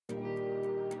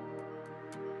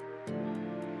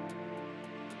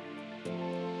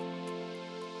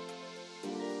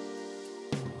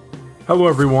Hello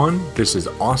everyone, this is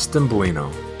Austin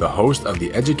Bellino, the host of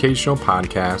the educational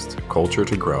podcast Culture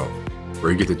to Grow,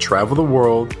 where you get to travel the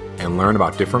world and learn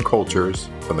about different cultures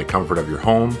from the comfort of your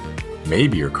home,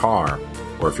 maybe your car,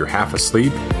 or if you're half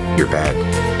asleep, your bed.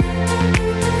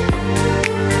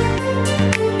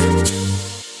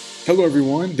 Hello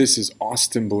everyone, this is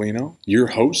Austin Bellino, your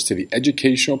host to the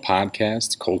educational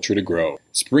podcast Culture to Grow.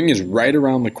 Spring is right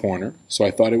around the corner, so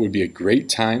I thought it would be a great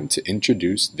time to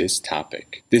introduce this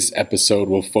topic. This episode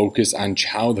will focus on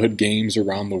childhood games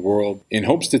around the world in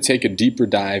hopes to take a deeper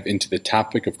dive into the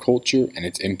topic of culture and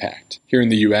its impact. Here in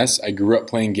the US, I grew up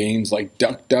playing games like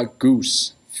Duck, Duck,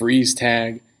 Goose, Freeze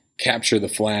Tag, Capture the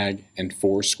Flag, and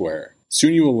Foursquare.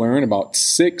 Soon you will learn about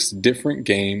 6 different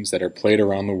games that are played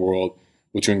around the world,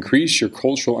 which will increase your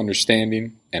cultural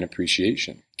understanding and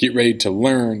appreciation. Get ready to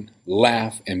learn,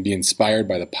 laugh, and be inspired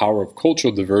by the power of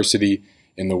cultural diversity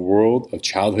in the world of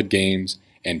childhood games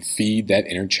and feed that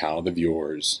inner child of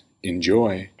yours.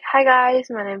 Enjoy! Hi guys,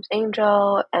 my name's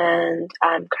Angel and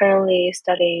I'm currently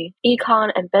studying econ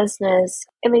and business.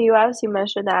 In the US, you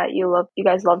mentioned that you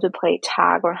guys love to play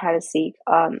tag or hide and seek.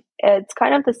 It's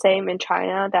kind of the same in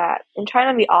China. That in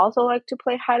China we also like to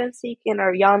play hide and seek in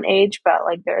our young age, but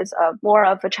like there's more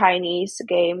of a Chinese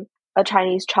game, a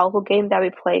Chinese childhood game that we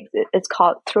play. It's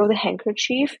called Throw the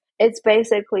Handkerchief. It's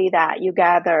basically that you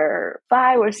gather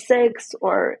 5 or 6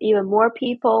 or even more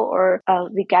people, or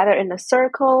we gather in a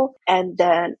circle, and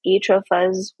then each of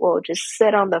us will just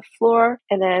sit on the floor,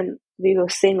 and then we will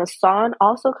sing a song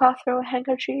also called Throw a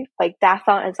Handkerchief. Like that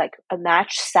song is like a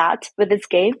match set with this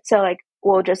game. So like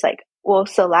we'll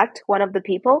select one of the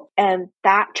people, and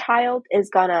that child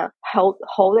is gonna hold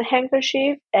a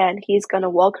handkerchief, and he's gonna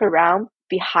walk around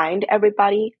behind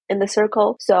everybody in the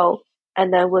circle. So,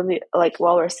 and then when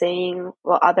while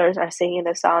others are singing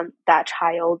the song, that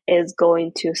child is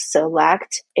going to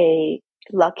select a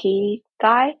lucky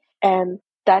guy, and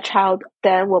that child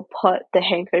then will put the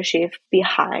handkerchief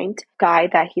behind guy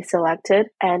that he selected.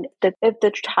 And if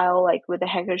the child with the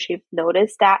handkerchief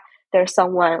notice that there's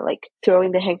someone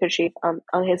throwing the handkerchief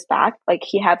on his back,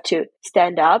 he have to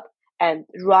stand up and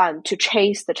run to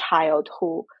chase the child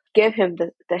who give him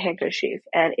the handkerchief.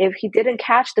 And if he didn't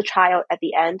catch the child at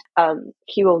the end,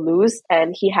 he will lose,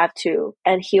 and he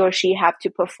or she have to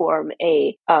perform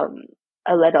a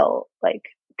little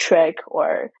trick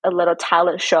or a little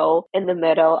talent show in the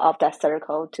middle of that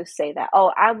circle to say that,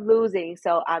 oh, I'm losing,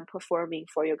 so I'm performing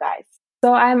for you guys.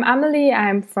 So I'm Amelie,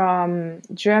 I'm from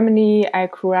Germany. I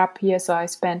grew up here, so I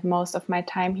spent most of my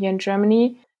time here in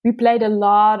Germany. We played a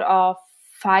lot of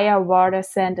fire, water,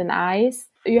 sand, and ice.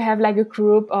 You have a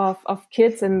group of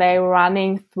kids, and they're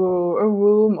running through a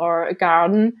room or a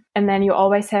garden. And then you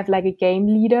always have a game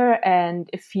leader. And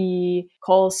if he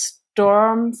calls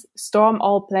storm,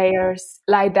 all players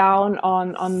lie down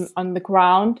on the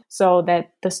ground so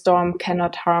that the storm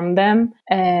cannot harm them.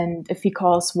 And if he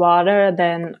calls water,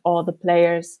 then all the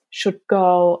players should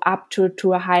go up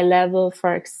to a high level,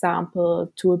 for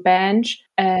example, to a bench.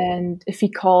 And if he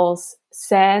calls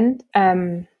sand,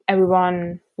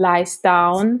 everyone lies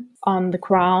down on the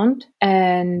ground.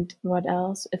 And what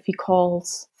else? If he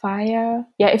calls fire,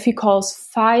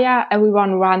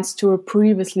 everyone runs to a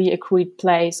previously agreed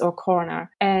place or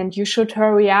corner. And you should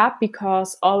hurry up,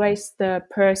 because always the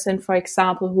person, for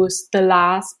example, who's the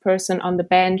last person on the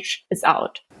bench is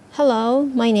out. Hello,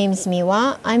 my name is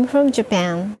Miwa. I'm from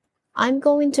Japan. I'm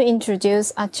going to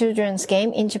introduce a children's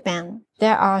game in Japan.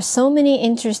 There are so many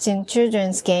interesting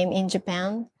children's games in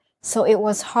Japan, so it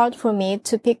was hard for me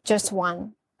to pick just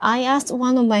one. I asked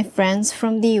one of my friends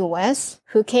from the US,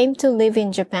 who came to live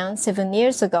in Japan 7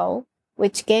 years ago,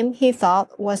 which game he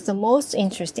thought was the most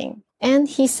interesting. And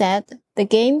he said the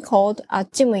game called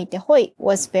Acchi Muite Hoi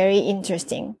was very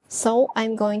interesting. So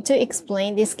I'm going to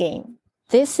explain this game.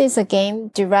 This is a game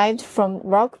derived from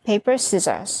rock, paper,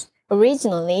 scissors.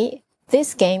 Originally,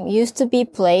 this game used to be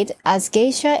played as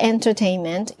geisha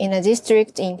entertainment in a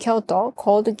district in Kyoto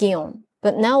called Gion.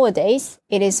 But nowadays,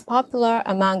 it is popular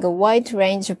among a wide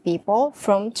range of people,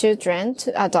 from children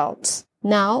to adults.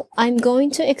 Now, I'm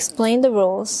going to explain the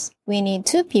rules. We need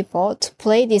 2 people to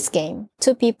play this game.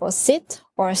 2 people sit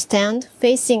or stand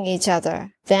facing each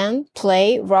other. Then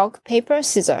play rock, paper,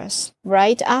 scissors.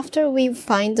 Right after we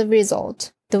find the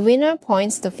result, the winner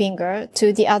points the finger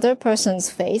to the other person's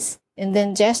face and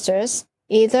then gestures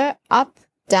either up,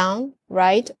 down,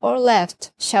 right, or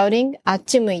left, shouting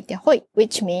Acchi Muite Hoi,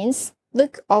 which means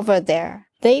look over there.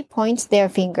 They point their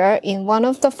finger in one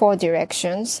of the 4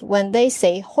 directions when they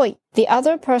say hoi. The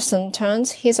other person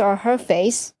turns his or her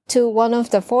face to one of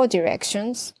the 4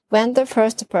 directions when the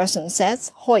first person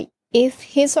says hoi. If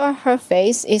his or her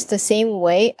face is the same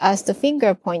way as the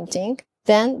finger pointing,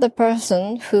 then the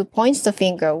person who points the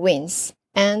finger wins.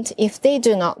 And if they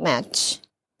do not match,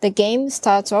 the game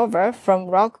starts over from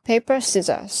rock, paper,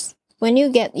 scissors. When you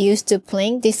get used to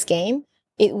playing this game,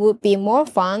 it would be more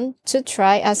fun to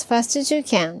try as fast as you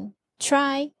can.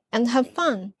 Try and have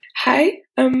fun. Hi,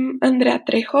 I'm Andrea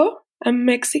Trejo. I'm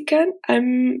Mexican.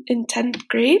 I'm in 10th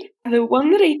grade. The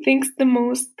one that I think is the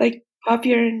most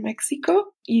popular in Mexico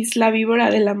is La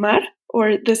Vibora de la Mar,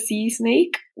 or the sea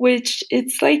snake, which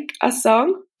it's like a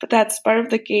song, but that's part of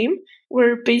the game,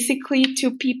 where basically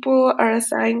two people are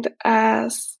assigned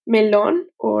as melon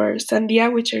or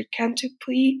sandia, which are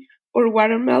cantuple or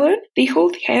watermelon. They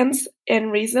hold hands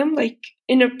and raise them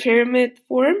in a pyramid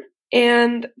form,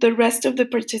 and the rest of the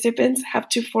participants have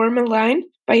to form a line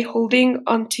by holding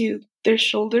onto their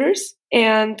shoulders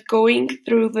and going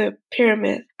through the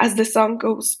pyramid as the song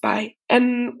goes by.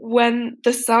 And when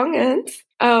the song ends,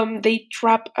 they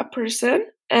trap a person,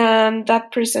 and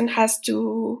that person has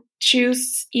to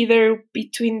choose either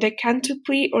between the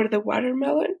cantuple or the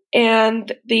watermelon,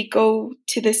 and they go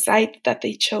to the side that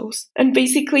they chose. And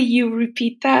basically you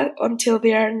repeat that until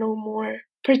there are no more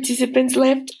participants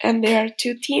left, and there are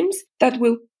two teams that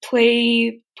will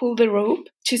pull the rope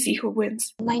to see who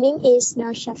wins. My name is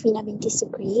Nur Shafina binti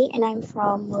Sukri, and I'm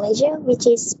from Malaysia, which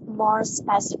is more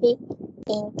specific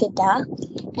in Kedah.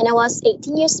 And I was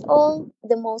 18 years old.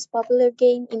 The most popular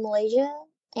game in Malaysia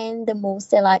and the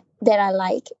most that I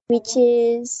like, which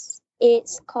is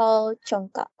it's called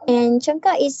Chongkak. And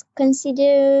Chongkak is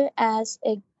considered as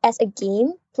a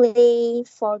game play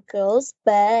for girls,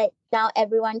 but now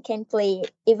everyone can play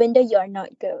it, even though you're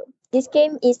not girl. This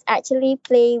game is actually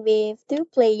played with two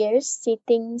players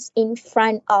sitting in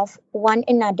front of one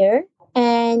another,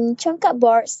 and Chongkak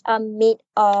boards are made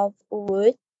of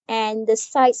wood, and the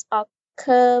sides are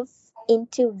curved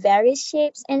into various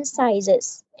shapes and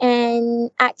sizes. And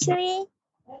actually,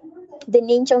 the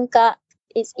name Chongkak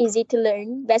is easy to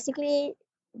learn. Basically,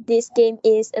 this game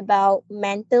is about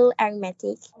mental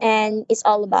arithmetic, and it's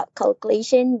all about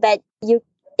calculation, but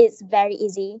it's very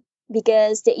easy,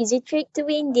 because the easy trick to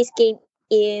win this game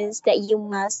is that you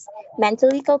must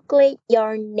mentally calculate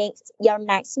your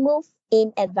next move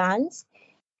in advance,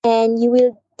 and you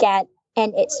will get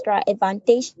an extra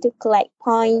advantage to collect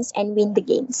points and win the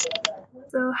games.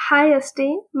 So, hi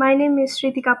Austin, my name is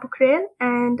Shritika Pukhrel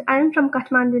and I'm from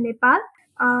Kathmandu, Nepal.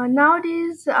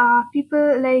 Nowadays,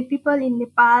 people in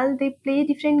Nepal, they play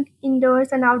different indoors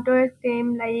and outdoors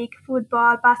games like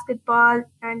football, basketball,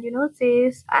 and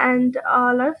chess, and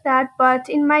a lot of that. But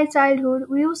in my childhood,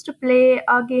 we used to play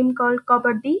a game called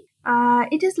Kabaddi.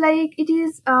 It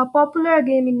is a popular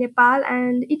game in Nepal,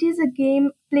 and it is a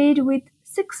game played with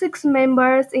six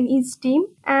members in each team,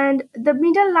 and the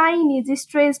middle line is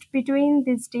stretched between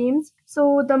these teams.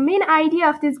 So the main idea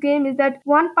of this game is that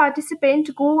one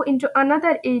participant go into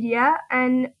another area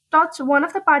and touch one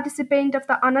of the participant of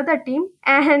the another team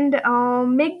and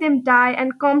make them die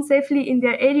and come safely in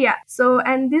their area. So,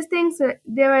 and these things,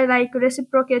 they were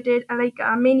reciprocated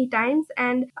many times,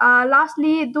 and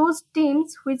lastly those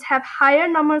teams which have higher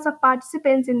numbers of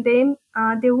participants in them,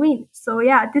 they win. So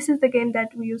yeah, this is the game that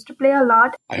we used to play a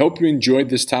lot. I hope you enjoyed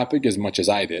this topic as much as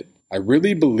I did. I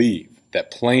really believe that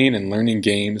playing and learning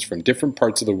games from different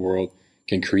parts of the world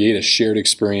can create a shared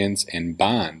experience and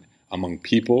bond among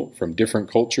people from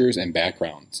different cultures and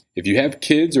backgrounds. If you have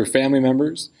kids or family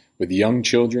members with young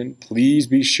children, please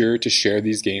be sure to share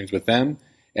these games with them.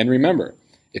 And remember,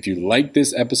 if you like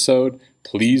this episode,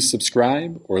 please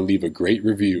subscribe or leave a great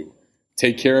review.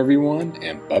 Take care, everyone,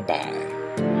 and bye-bye.